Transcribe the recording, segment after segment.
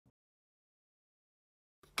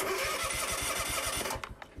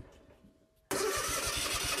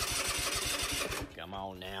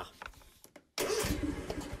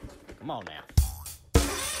on now.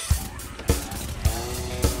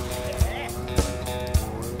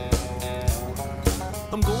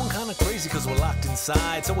 I'm going kinda crazy cause we're locked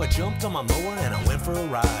inside. So I jumped on my mower and I went for a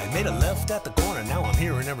ride. Made a left at the corner, now I'm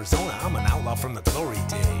here in Arizona. I'm an outlaw from the glory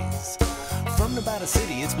days. From Nevada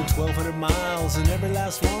City, it's been 1,200 miles. And every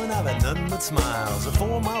last one, I've had nothing but smiles. At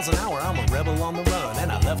 4 miles an hour, I'm a rebel on the run.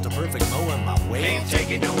 And I left a perfect mow in my way. Can't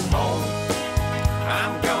take it no more,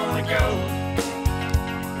 I'm gonna go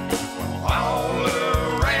all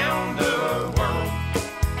around the world.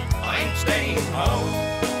 I ain't staying home,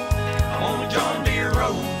 I'm on the John Deere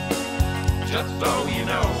road. Just so you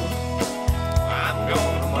know, I'm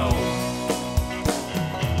gonna mow.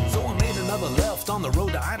 So I made another left on the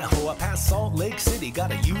road to Idaho. I passed Salt Lake City,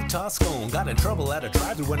 got a Utah scone. Got in trouble at a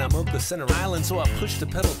drive-thru when I milked the center island, so I pushed the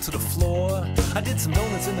pedal to the floor. I did some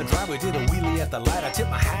donuts in the driveway, did a wheelie at the light. I tipped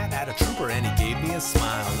my hat at a trooper and he gave me a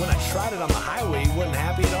smile. When I tried it on the highway, he wasn't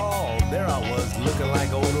happy at all. There I was, looking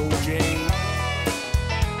like old OJ.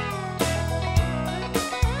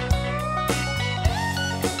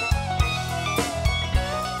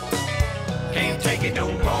 Can't take it no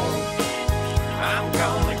more, I'm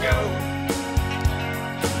gonna go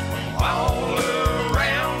all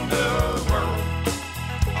around the world.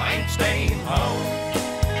 I ain't staying home,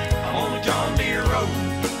 I'm on the John Deere road.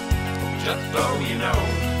 Just so you know,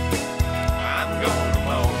 I'm gonna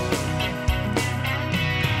mow.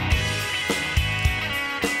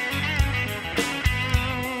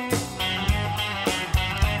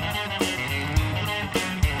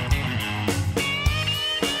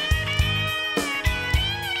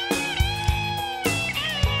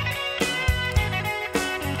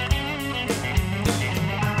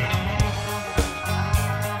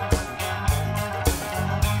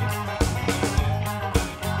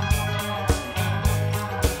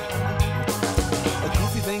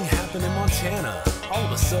 All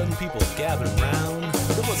of a sudden people gathered round.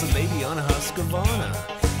 There was a lady on a Husqvarna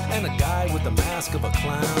and a guy with the mask of a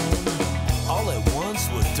clown. All at once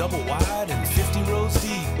we're double wide and 50 rows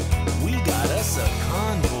deep. We got us a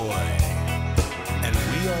convoy, and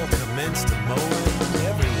we all commenced mowing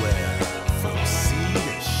everywhere from sea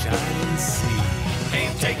to shining sea.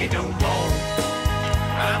 Can't take it no more,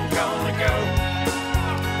 I'm gonna go